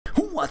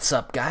What's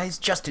up, guys?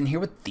 Justin here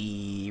with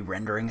the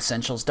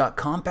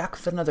RenderingEssentials.com, back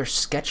with another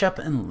SketchUp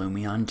and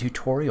Lumion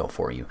tutorial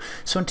for you.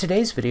 So in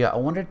today's video, I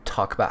wanted to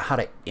talk about how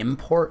to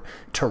import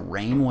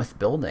terrain with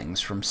buildings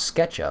from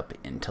SketchUp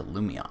into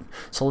Lumion.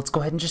 So let's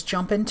go ahead and just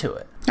jump into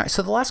it. All right,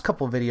 so the last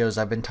couple of videos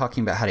I've been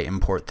talking about how to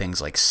import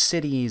things like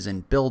cities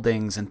and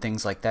buildings and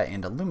things like that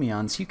into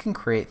Lumion, so you can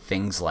create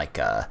things like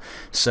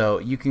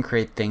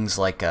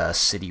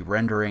city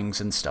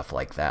renderings and stuff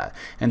like that.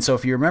 And so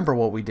if you remember,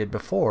 what we did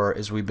before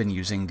is we've been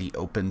using the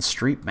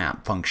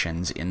OpenStreetMap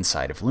functions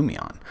inside of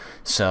Lumion.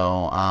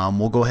 So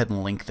we'll go ahead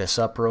and link this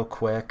up real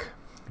quick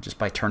just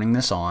by turning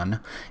this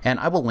on, and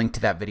I will link to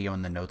that video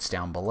in the notes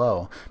down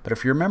below. But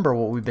if you remember,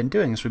 what we've been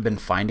doing is we've been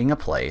finding a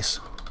place.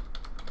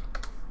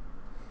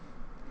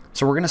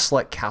 So we're going to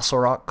select Castle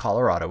Rock,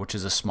 Colorado, which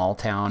is a small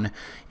town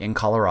in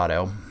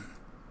Colorado,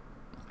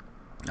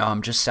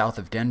 just south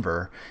of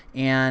Denver.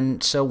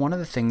 And so one of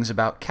the things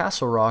about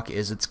Castle Rock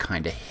is it's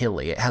kind of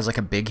hilly. It has like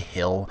a big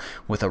hill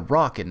with a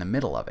rock in the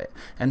middle of it.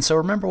 And so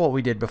remember, what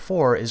we did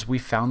before is we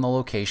found the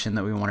location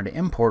that we wanted to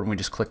import, and we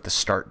just clicked the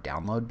Start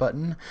Download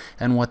button.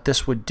 And what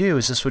this would do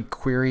is this would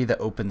query the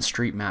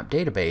OpenStreetMap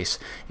database,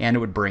 and it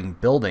would bring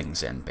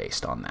buildings in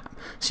based on that.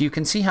 So you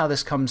can see how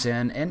this comes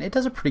in, and it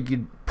does a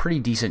pretty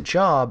decent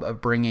job of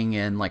bringing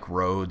in like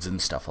roads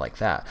and stuff like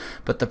that.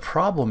 But the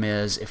problem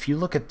is, if you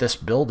look at this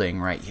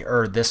building right here,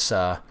 or this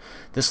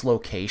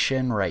location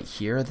right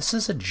here, this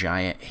is a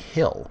giant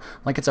hill.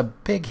 Like, it's a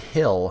big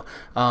hill,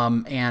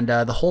 and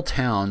the whole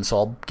town, so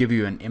I'll give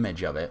you an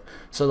image of it.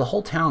 So the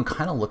whole town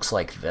kind of looks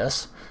like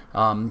this.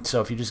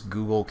 So if you just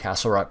Google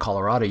Castle Rock,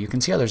 Colorado, you can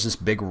see how there's this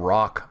big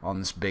rock on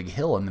this big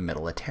hill in the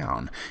middle of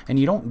town. And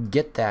you don't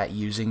get that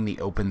using the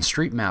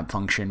OpenStreetMap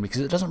function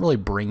because it doesn't really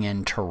bring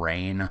in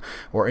terrain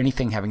or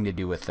anything having to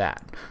do with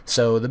that.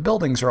 So the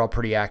buildings are all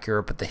pretty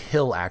accurate, but the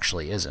hill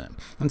actually isn't.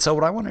 And so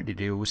what I wanted to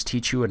do was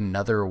teach you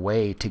another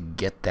way to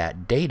get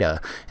that data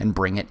and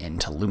bring it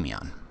into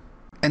Lumion.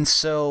 And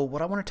so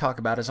what I want to talk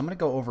about is I'm going to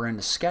go over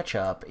into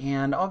SketchUp,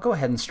 and I'll go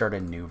ahead and start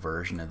a new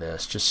version of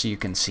this just so you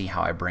can see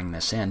how I bring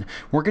this in.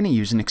 We're going to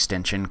use an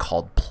extension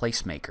called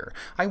Placemaker.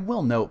 I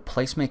will note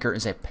Placemaker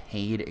is a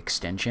paid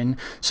extension,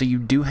 so you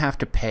do have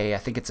to pay, I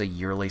think it's a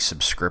yearly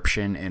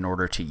subscription in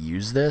order to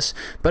use this.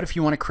 But if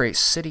you want to create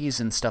cities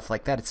and stuff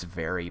like that, it's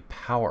very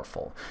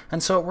powerful.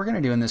 And so what we're going to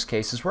do in this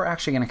case is we're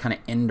actually going to kind of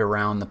end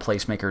around the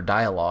Placemaker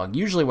dialog.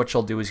 Usually what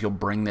you'll do is you'll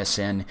bring this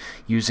in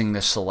using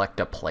the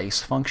Select a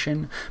Place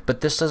function,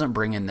 but this doesn't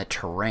bring in the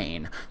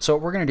terrain. So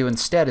what we're going to do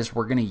instead is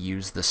we're going to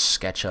use the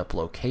Sketchup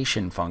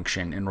Location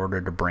function in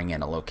order to bring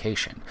in a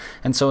location.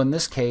 And so in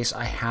this case,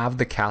 I have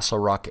the Castle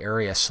Rock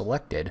area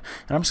selected,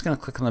 and I'm just going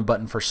to click on the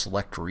button for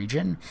Select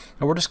Region,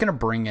 and we're just going to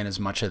bring in as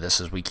much of this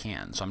as we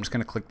can. So I'm just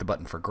going to click the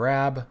button for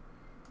Grab.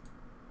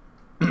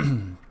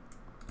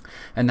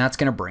 And that's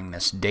going to bring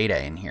this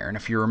data in here. And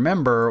if you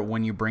remember,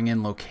 when you bring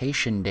in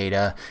location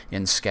data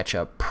in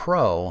SketchUp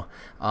Pro,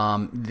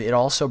 it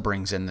also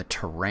brings in the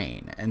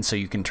terrain. And so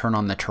you can turn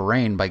on the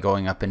terrain by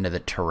going up into the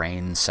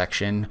terrain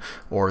section,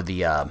 or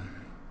the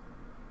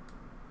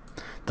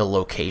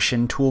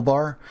location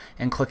toolbar,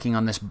 and clicking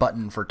on this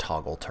button for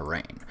toggle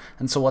terrain.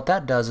 And so what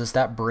that does is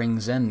that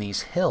brings in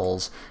these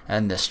hills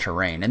and this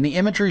terrain. And the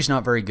imagery is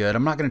not very good.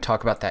 I'm not going to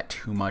talk about that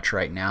too much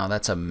right now.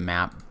 That's a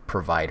map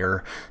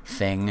provider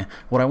thing.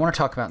 What I want to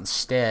talk about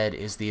instead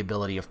is the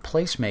ability of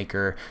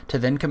Placemaker to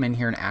then come in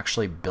here and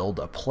actually build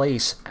a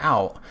place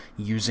out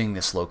using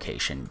this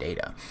location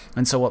data.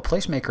 And so what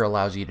Placemaker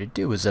allows you to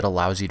do is it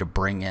allows you to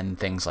bring in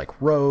things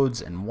like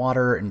roads and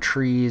water and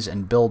trees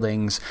and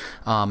buildings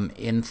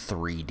in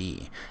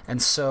 3D. And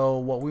so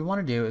what we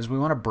want to do is we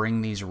want to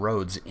bring these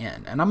roads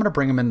in, and I'm going to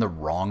bring them in the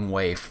wrong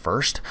way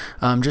first,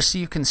 just so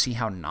you can see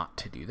how not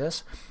to do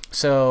this.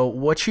 So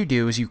what you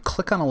do is you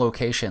click on a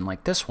location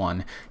like this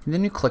one, and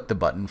then you click the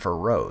button for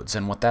roads.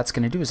 And what that's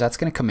going to do is that's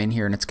going to come in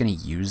here, and it's going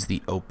to use the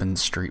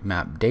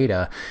OpenStreetMap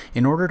data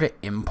in order to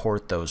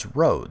import those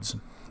roads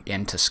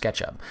into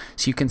SketchUp.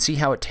 So you can see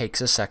how it takes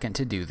a second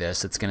to do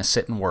this. It's going to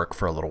sit and work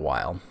for a little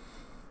while.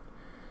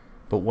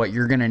 But what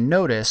you're going to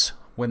notice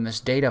when this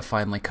data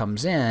finally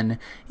comes in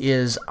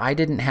is I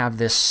didn't have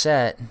this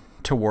set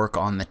to work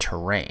on the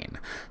terrain.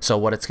 So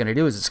what it's going to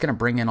do is it's going to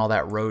bring in all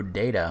that road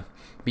data,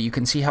 but you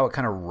can see how it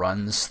kind of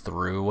runs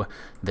through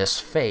this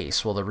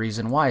face. Well, the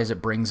reason why is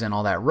it brings in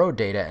all that road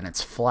data and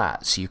it's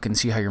flat. So you can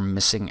see how you're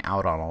missing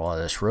out on all of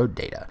this road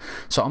data.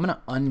 So I'm going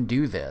to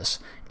undo this,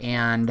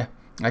 and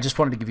I just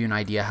wanted to give you an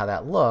idea how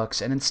that looks.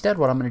 And instead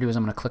what I'm going to do is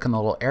I'm going to click on the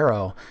little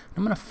arrow, and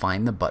I'm going to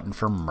find the button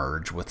for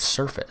Merge with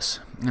Surface.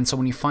 And so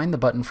when you find the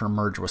button for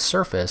Merge with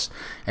Surface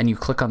and you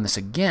click on this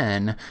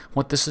again,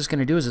 what this is going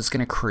to do is it's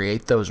going to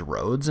create those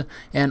roads.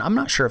 And I'm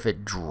not sure if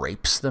it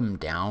drapes them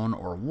down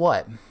or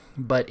what,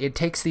 but it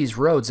takes these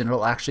roads and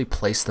it'll actually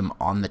place them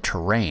on the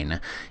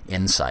terrain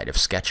inside of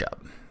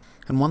SketchUp.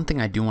 And one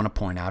thing I do want to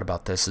point out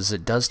about this is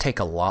it does take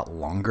a lot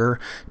longer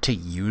to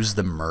use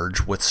the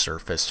Merge with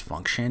Surface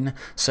function.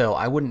 So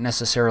I wouldn't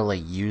necessarily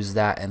use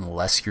that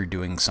unless you're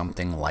doing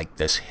something like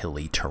this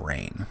hilly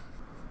terrain.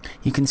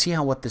 You can see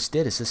how what this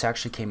did is this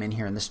actually came in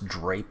here and this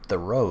draped the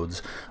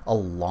roads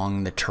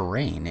along the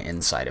terrain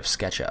inside of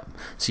SketchUp.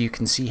 So you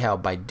can see how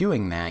by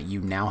doing that,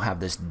 you now have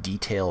this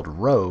detailed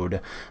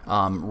road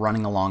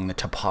running along the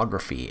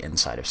topography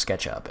inside of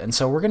SketchUp. And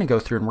so we're going to go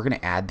through and we're going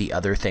to add the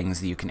other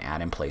things that you can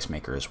add in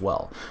Placemaker as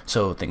well.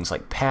 So things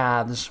like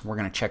paths, we're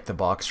going to check the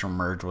box for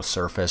merge with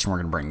surface, and we're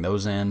going to bring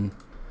those in.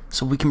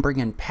 So we can bring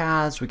in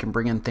paths, we can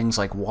bring in things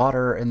like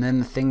water, and then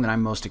the thing that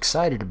I'm most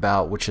excited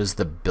about, which is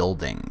the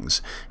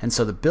buildings. And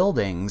so the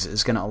buildings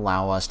is going to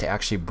allow us to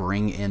actually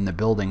bring in the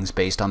buildings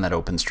based on that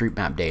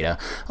OpenStreetMap data,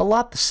 a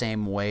lot the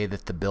same way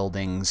that the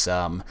buildings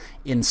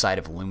inside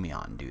of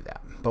Lumion do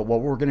that. But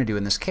what we're going to do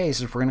in this case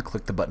is we're going to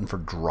click the button for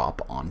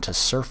drop onto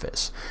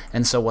surface.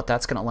 And so what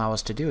that's going to allow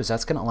us to do is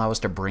that's going to allow us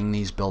to bring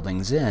these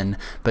buildings in,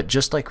 but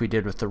just like we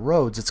did with the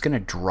roads, it's going to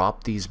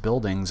drop these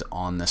buildings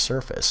on the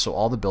surface. So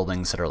all the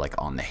buildings that are like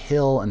on the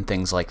hill and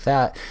things like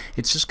that,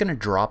 it's just going to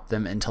drop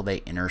them until they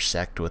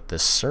intersect with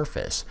this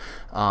surface,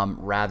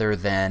 rather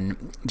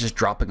than just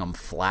dropping them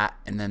flat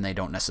and then they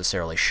don't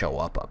necessarily show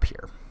up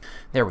here.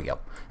 There we go.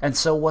 And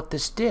so what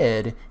this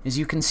did is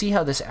you can see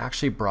how this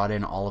actually brought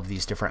in all of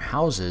these different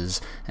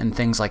houses and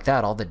things like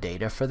that, all the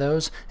data for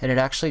those, and it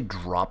actually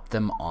dropped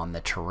them on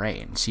the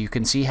terrain. So you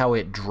can see how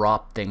it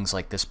dropped things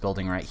like this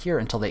building right here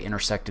until they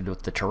intersected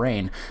with the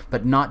terrain,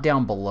 but not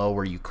down below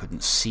where you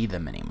couldn't see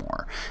them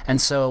anymore.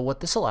 And so what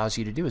this allows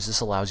you to do is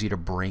this allows you to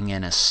bring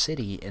in a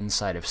city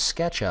inside of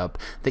SketchUp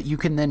that you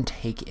can then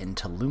take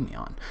into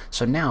Lumion.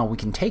 So now we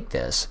can take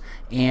this,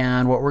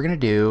 and what we're going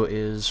to do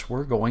is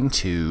we're going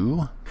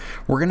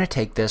to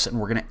take this and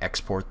we're going to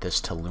export this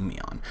to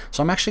Lumion.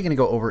 So I'm actually going to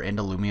go over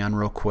into Lumion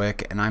real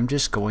quick, and I'm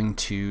just going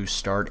to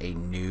start a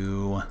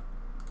new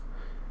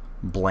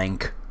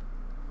blank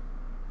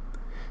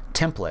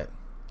template.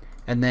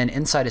 And then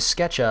inside of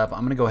SketchUp,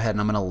 I'm going to go ahead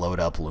and I'm going to load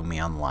up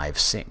Lumion Live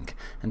Sync.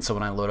 And so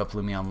when I load up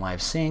Lumion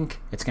Live Sync,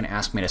 it's going to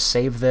ask me to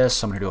save this.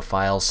 So I'm going to do a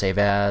file, save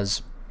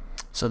as.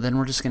 So then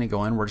we're just going to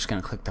go in, we're just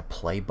going to click the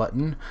play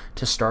button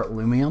to start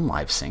Lumion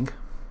Live Sync.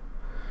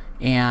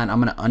 And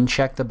I'm going to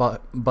uncheck the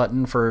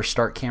button for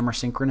start camera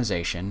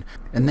synchronization,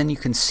 and then you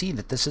can see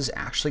that this is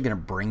actually going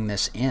to bring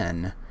this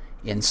in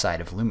inside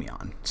of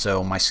Lumion.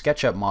 So my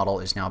SketchUp model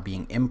is now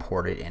being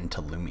imported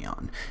into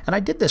Lumion. And I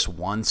did this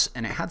once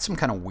and it had some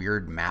kind of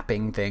weird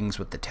mapping things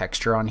with the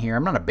texture on here.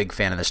 I'm not a big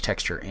fan of this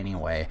texture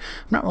anyway.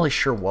 I'm not really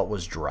sure what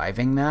was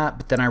driving that,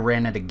 but then I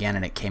ran it again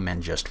and it came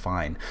in just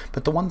fine.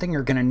 But the one thing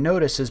you're going to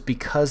notice is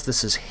because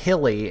this is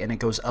hilly and it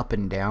goes up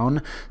and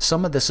down,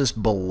 some of this is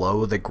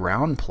below the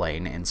ground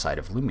plane inside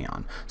of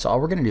Lumion. So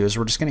all we're going to do is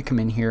we're just going to come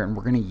in here and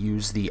we're going to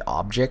use the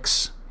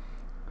objects,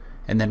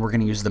 and then we're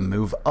going to use the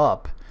move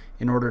up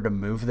in order to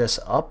move this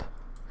up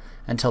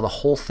until the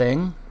whole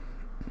thing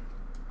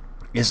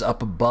is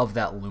up above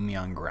that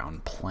Lumion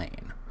ground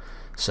plane.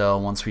 So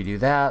once we do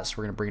that, so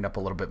we're going to bring it up a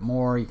little bit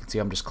more. You can see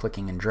I'm just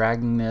clicking and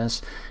dragging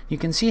this. You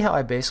can see how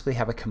I basically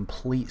have a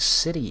complete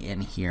city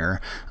in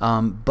here.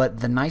 But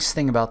the nice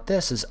thing about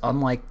this is,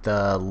 unlike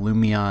the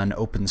Lumion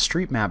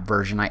OpenStreetMap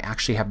version, I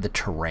actually have the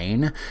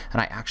terrain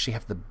and I actually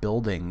have the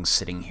buildings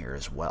sitting here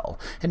as well.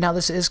 And now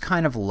this is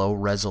kind of low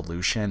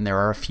resolution. There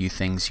are a few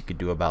things you could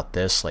do about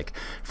this. Like,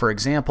 for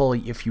example,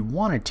 if you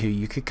wanted to,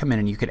 you could come in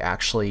and you could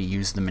actually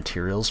use the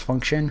materials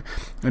function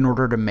in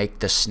order to make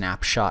the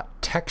snapshot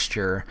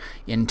texture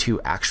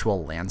into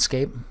actual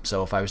landscape.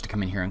 So if I was to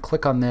come in here and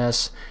click on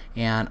this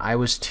and I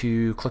was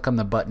to click on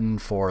the button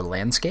for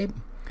landscape,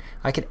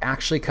 I could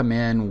actually come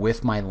in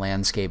with my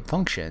landscape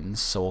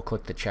functions. So we'll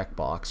click the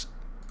checkbox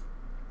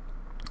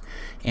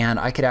and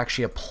I could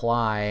actually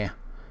apply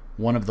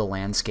one of the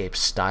landscape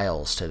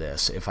styles to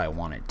this if I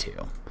wanted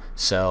to.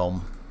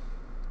 So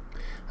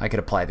I could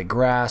apply the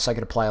grass, I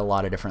could apply a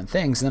lot of different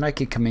things, and then I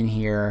could come in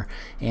here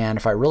and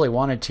if I really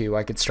wanted to,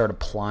 I could start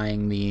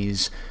applying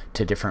these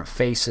to different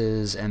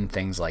faces and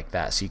things like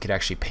that. So you could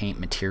actually paint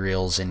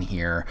materials in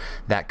here,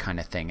 that kind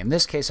of thing. In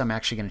this case, I'm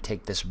actually going to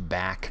take this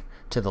back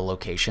to the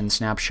location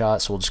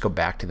snapshot. So we'll just go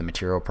back to the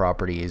material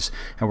properties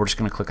and we're just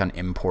going to click on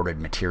imported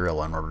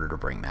material in order to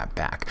bring that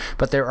back.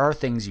 But there are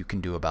things you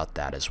can do about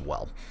that as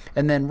well.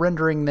 And then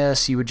rendering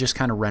this, you would just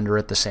kind of render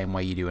it the same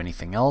way you do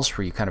anything else,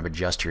 where you kind of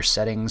adjust your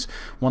settings.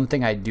 One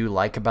thing I do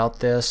like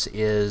about this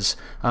is,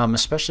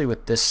 especially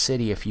with this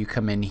city, if you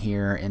come in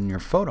here in your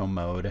photo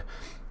mode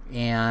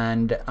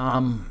and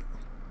I'm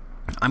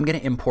going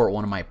to import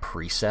one of my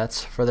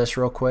presets for this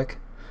real quick.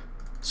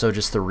 So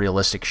just the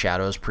realistic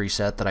shadows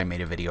preset that I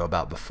made a video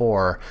about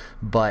before.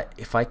 But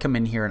if I come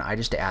in here and I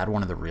just add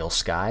one of the real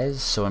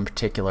skies, so in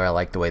particular I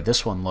like the way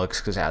this one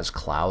looks because it has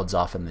clouds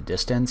off in the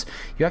distance,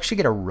 you actually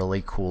get a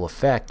really cool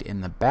effect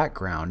in the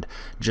background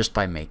just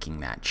by making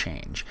that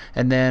change.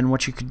 And then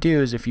what you could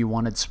do is if you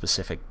wanted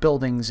specific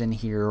buildings in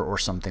here or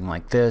something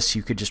like this,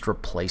 you could just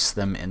replace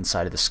them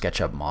inside of the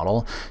SketchUp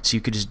model. So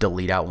you could just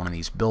delete out one of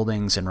these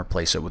buildings and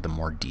replace it with a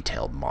more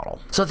detailed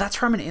model. So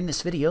that's where I'm going to end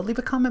this video. Leave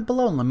a comment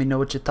below and let me know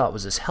what you thought.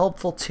 Was this this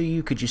helpful to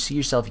you? Could you see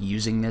yourself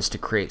using this to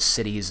create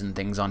cities and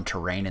things on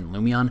terrain in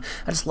Lumion?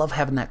 I just love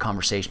having that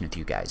conversation with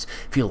you guys.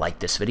 If you like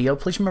this video,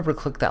 please remember to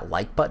click that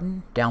like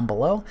button down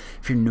below.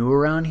 If you're new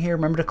around here,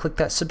 remember to click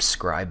that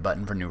subscribe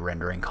button for new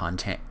rendering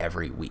content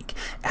every week.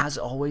 As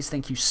always,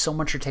 thank you so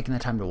much for taking the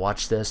time to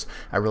watch this.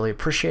 I really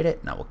appreciate it,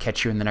 and I will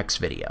catch you in the next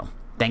video.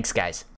 Thanks, guys.